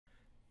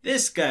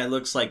This guy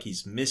looks like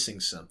he's missing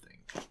something.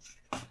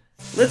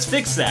 Let's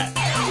fix that.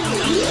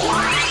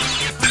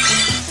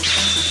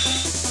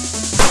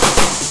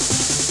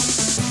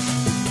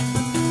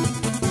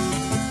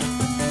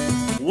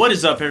 What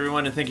is up,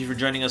 everyone, and thank you for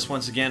joining us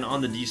once again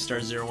on the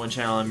Dstar01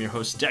 channel. I'm your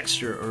host,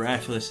 Dexter,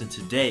 Arafiles, and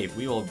today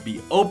we will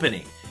be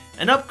opening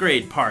an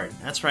upgrade part.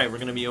 That's right, we're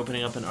going to be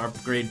opening up an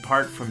upgrade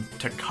part from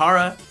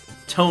Takara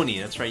Tony.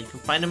 That's right, you can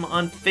find him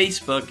on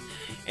Facebook,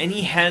 and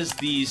he has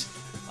these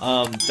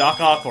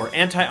Doc-Ock or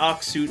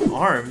Anti-Ock suit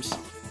arms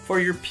for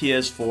your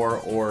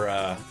PS4 or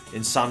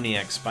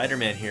Insomniac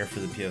Spider-Man here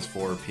for the PS4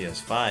 or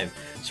PS5.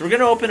 So we're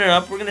gonna open it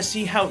up. We're gonna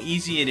see how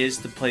easy it is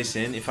to place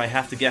in. If I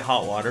have to get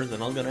hot water,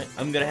 then I'm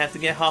gonna have to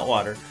get hot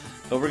water.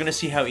 But we're gonna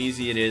see how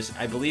easy it is.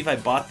 I believe I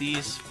bought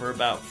these for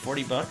about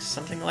 40 bucks,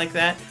 something like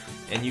that,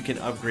 and you can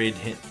upgrade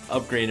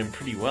them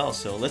pretty well.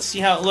 So let's see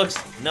how it looks.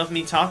 Enough of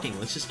me talking.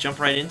 Let's just jump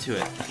right into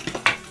it.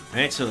 All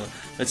right, so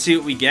let's see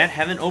what we get.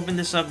 Haven't opened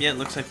this up yet.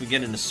 Looks like we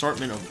get an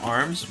assortment of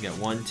arms. We got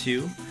 1,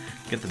 2.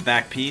 Get the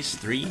back piece,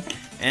 3,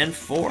 and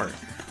 4.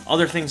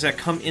 Other things that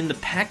come in the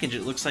package,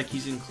 it looks like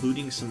he's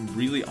including some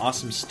really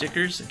awesome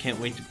stickers. I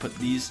can't wait to put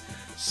these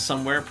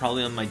somewhere,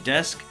 probably on my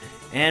desk.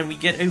 And we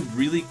get a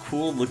really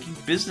cool looking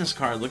business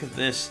card. Look at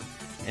this.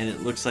 And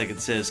it looks like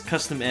it says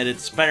Custom Edit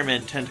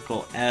Spider-Man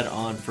Tentacle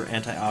Add-on for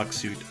Anti-Ock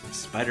Suit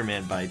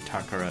Spider-Man by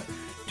Takara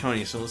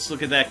Tony. So let's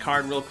look at that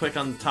card real quick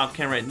on the top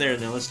cam right there.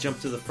 Now let's jump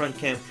to the front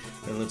cam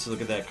and let's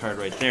look at that card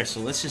right there. So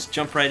let's just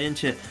jump right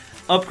into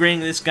upgrading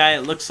this guy.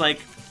 It looks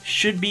like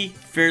should be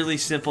fairly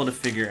simple to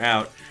figure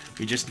out.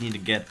 We just need to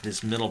get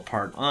this middle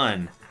part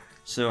on.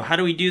 So how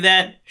do we do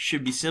that?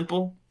 Should be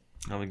simple.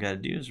 All we gotta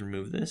do is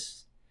remove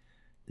this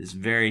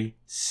very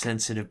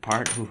sensitive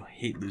part. Ooh, I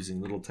hate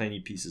losing little tiny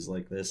pieces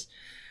like this.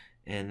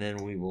 And then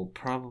we will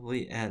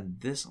probably add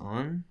this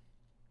on.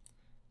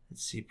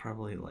 Let's see,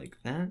 probably like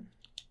that.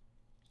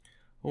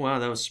 Oh wow,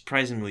 that was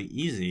surprisingly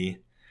easy.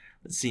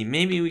 Let's see,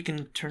 maybe we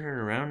can turn it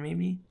around,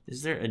 maybe?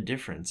 Is there a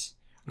difference?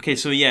 Okay,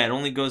 so yeah, it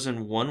only goes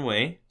in one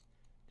way,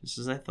 just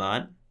as I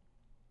thought.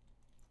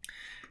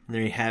 And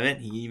there you have it.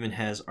 He even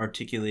has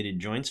articulated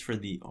joints for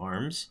the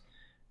arms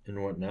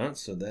and whatnot,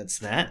 so that's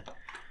that.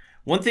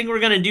 One thing we're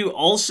going to do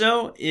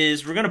also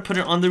is we're going to put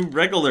it on the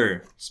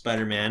regular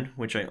Spider-Man,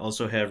 which I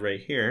also have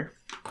right here.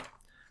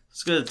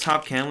 Let's go to the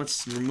top cam.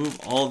 Let's remove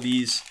all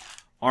these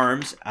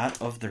arms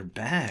out of their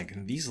bag.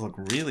 And these look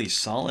really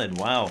solid.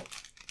 Wow.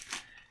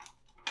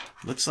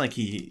 Looks like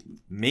he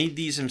made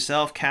these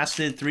himself,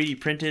 casted,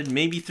 3D printed,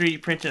 maybe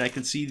 3D printed. I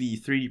could see the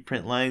 3D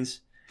print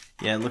lines.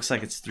 Yeah, it looks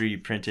like it's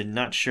 3D printed.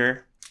 Not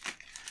sure.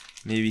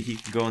 Maybe he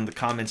can go in the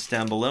comments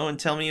down below and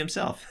tell me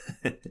himself.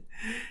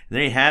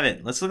 There you have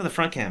it. Let's look at the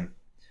front cam.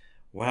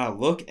 Wow,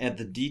 look at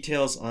the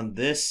details on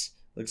this.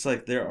 Looks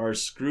like there are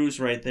screws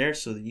right there,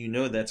 so that you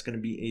know that's going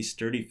to be a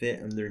sturdy fit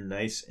and they're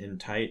nice and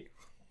tight.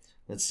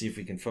 Let's see if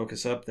we can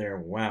focus up there.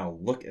 Wow,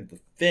 look at the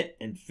fit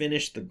and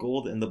finish. The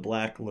gold and the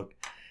black look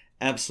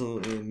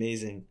absolutely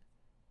amazing.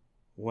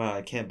 Wow,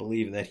 I can't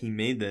believe that he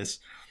made this.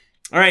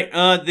 All right,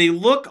 they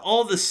look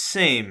all the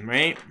same,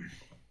 right?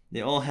 They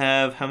all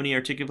have how many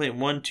articulate?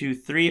 1, 2,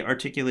 3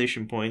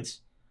 articulation points.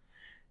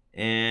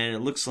 And it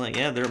looks like,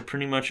 yeah, they're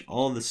pretty much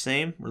all the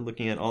same. We're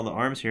looking at all the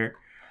arms here.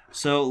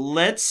 So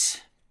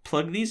let's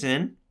plug these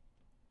in.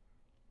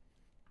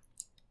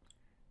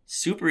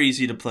 Super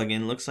easy to plug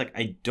in. Looks like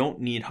I don't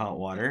need hot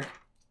water.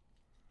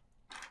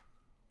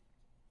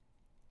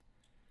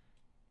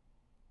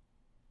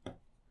 So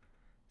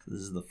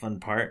this is the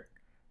fun part.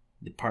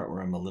 The part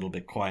where I'm a little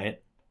bit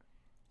quiet.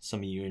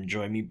 Some of you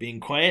enjoy me being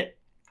quiet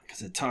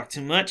because I talk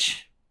too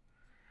much.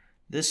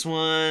 This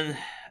one,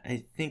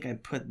 I think I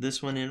put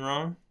this one in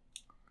wrong.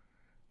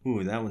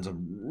 Ooh, that one's a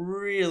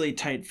really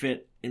tight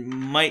fit. It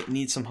might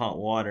need some hot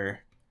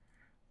water,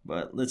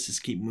 but let's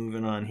just keep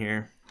moving on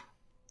here.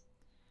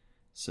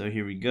 So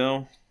here we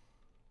go.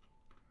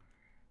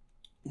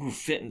 Ooh,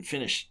 fit and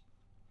finish.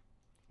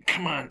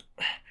 Come on.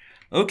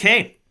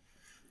 Okay,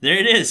 there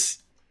it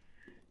is.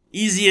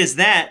 Easy as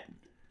that.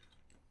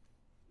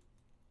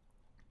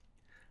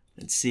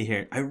 Let's see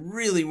here. I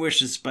really wish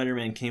the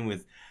Spider-Man came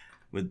with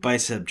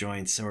bicep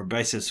joints or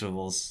bicep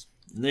swivels.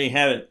 And there you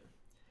have it.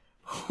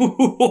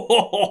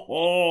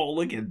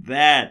 Look at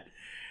that.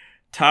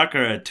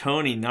 Takara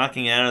Tony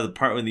knocking out of the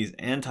part with these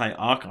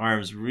Anti-Ock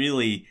arms.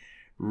 Really,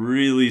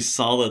 really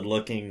solid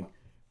looking.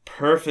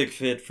 Perfect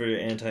fit for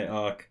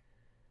Anti-Ock.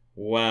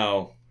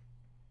 Wow.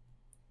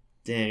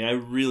 Dang, I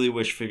really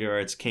wish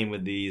Figuarts came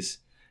with these.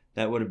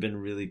 That would have been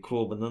really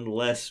cool. But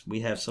nonetheless,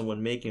 we have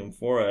someone making them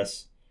for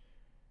us.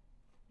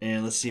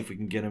 And let's see if we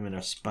can get him in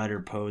a spider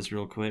pose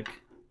real quick.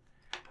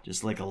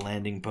 Just like a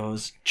landing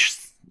pose.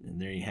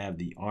 And there you have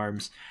the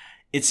arms.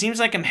 It seems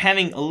like I'm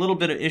having a little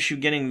bit of issue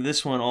getting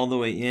this one all the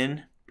way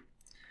in.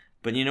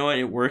 But you know what?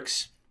 It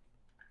works.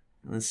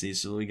 Let's see.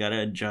 So we got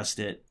to adjust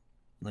it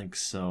like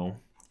so.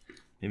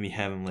 Maybe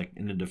have him like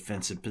in a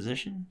defensive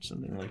position.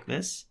 Something like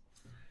this.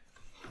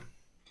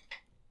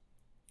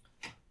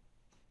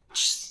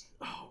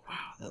 Oh,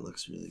 wow. That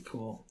looks really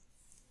cool.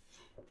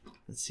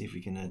 Let's see if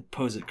we can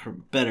pose it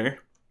better.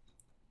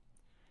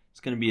 It's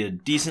going to be a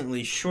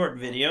decently short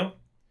video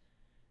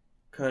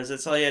because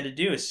that's all you had to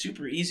do. It's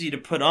super easy to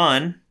put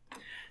on.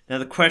 Now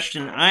the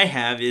question I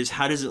have is,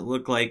 how does it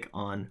look like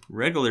on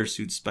regular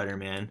suit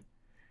Spider-Man?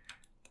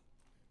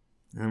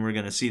 And we're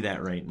going to see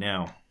that right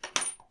now.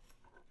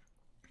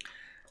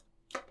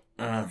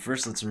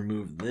 First, let's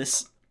remove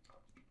this.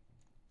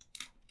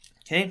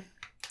 Okay.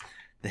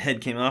 The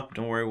head came up.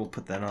 Don't worry, we'll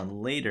put that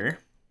on later.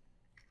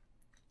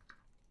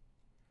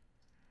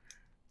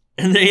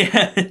 And there you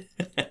have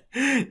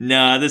it.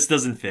 Nah, this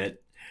doesn't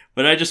fit.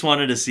 But I just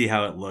wanted to see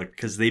how it looked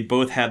because they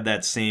both have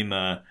that same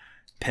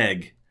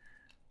peg.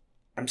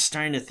 I'm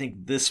starting to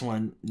think this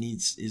one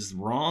is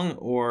wrong,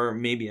 or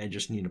maybe I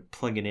just need to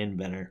plug it in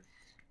better.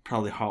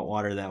 Probably hot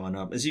water that one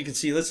up. As you can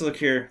see, let's look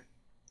here.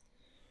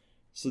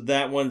 So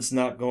that one's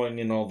not going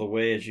in all the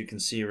way, as you can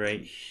see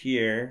right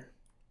here.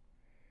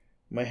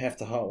 Might have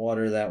to hot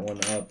water that one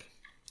up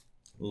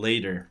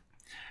later.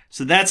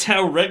 So that's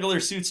how regular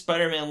suit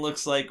Spider-Man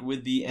looks like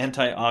with the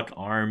Anti-Ock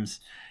arms.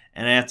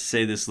 And I have to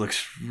say, this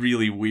looks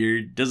really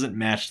weird. Doesn't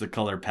match the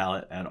color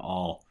palette at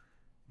all.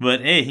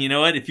 But hey, you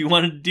know what? If you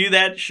wanted to do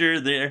that, sure,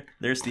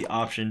 there's the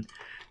option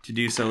to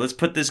do so. Let's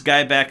put this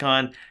guy back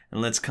on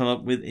and let's come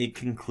up with a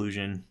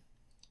conclusion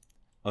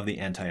of the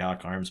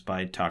Anti-Ock arms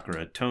by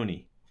Takara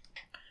Tony.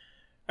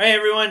 Alright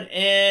everyone,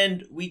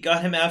 and we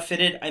got him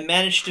outfitted. I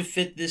managed to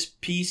fit this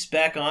piece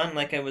back on,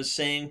 like I was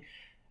saying.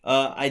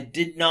 I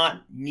did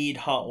not need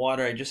hot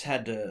water. I just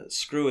had to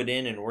screw it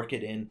in and work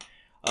it in,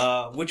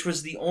 which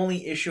was the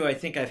only issue I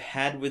think I've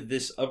had with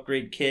this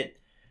upgrade kit.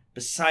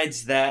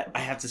 Besides that, I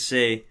have to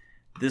say,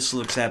 this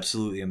looks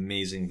absolutely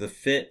amazing. The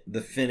fit,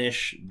 the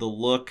finish, the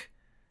look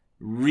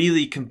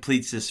really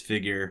completes this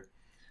figure.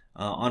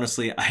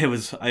 Honestly,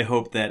 I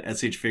hoped that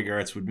SH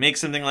Figuarts would make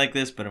something like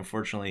this, but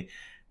unfortunately,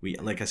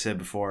 like I said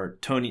before,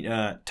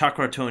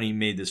 Takara Tony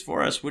made this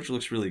for us, which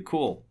looks really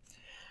cool.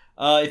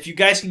 If you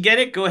guys can get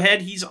it, go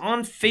ahead. He's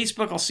on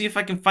Facebook. I'll see if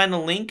I can find the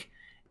link,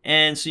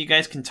 and so you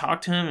guys can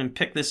talk to him and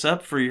pick this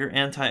up for your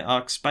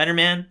Anti-Ock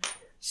Spider-Man.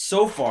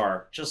 So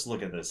far, just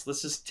look at this.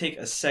 Let's just take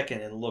a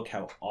second and look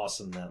how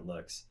awesome that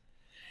looks.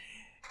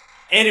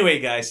 Anyway,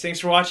 guys, thanks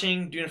for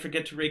watching. Do not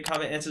forget to rate,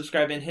 comment, and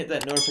subscribe, and hit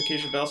that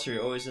notification bell so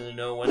you're always in the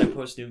know when I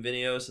post new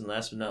videos. And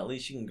last but not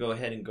least, you can go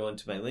ahead and go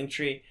into my link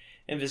tree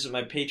and visit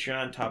my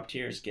Patreon. Top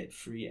tiers get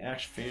free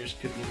action figures.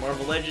 Could be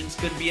Marvel Legends,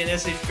 could be an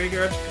SH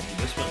Figuarts, could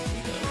be this one.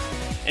 Who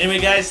knows? Anyway,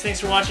 guys,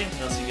 thanks for watching,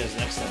 and I'll see you guys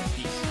next time.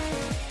 Peace.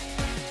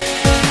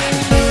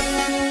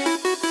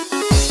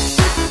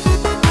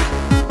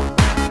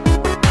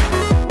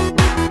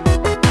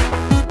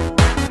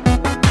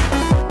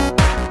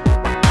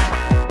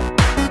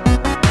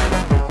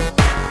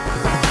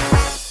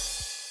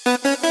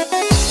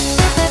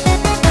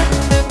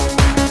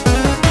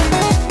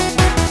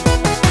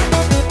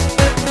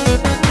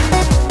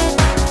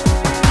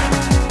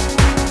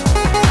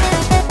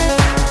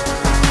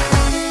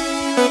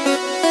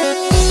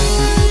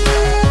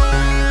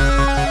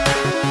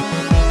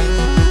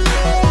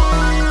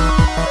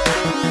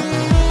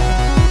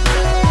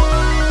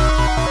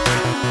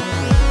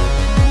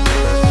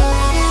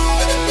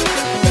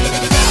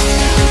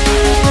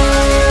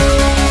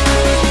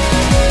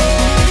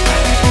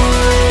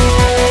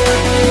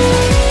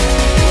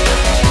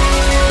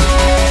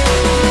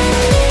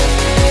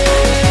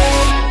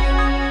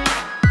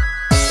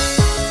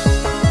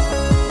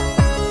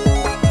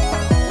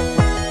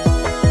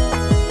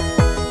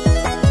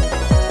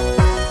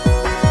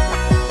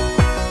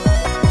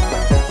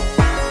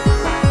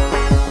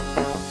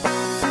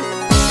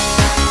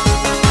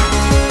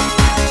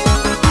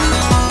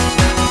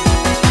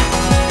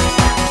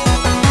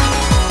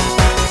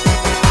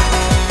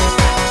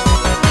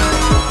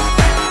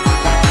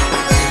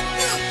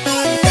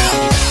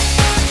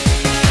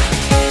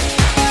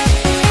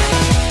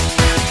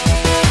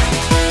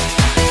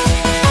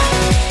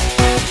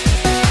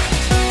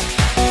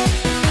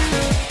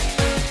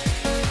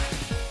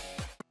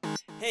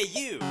 Hey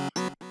you!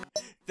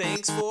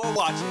 Thanks for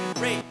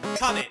watching. Rate,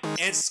 comment,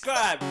 and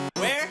subscribe.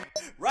 Where?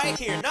 Right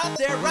here. Not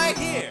there, right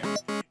here.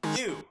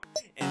 You.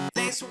 And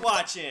thanks for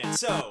watching.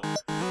 So,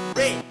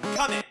 rate,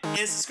 comment,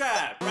 and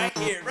subscribe. Right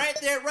here, right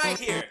there, right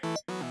here.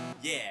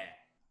 Yeah.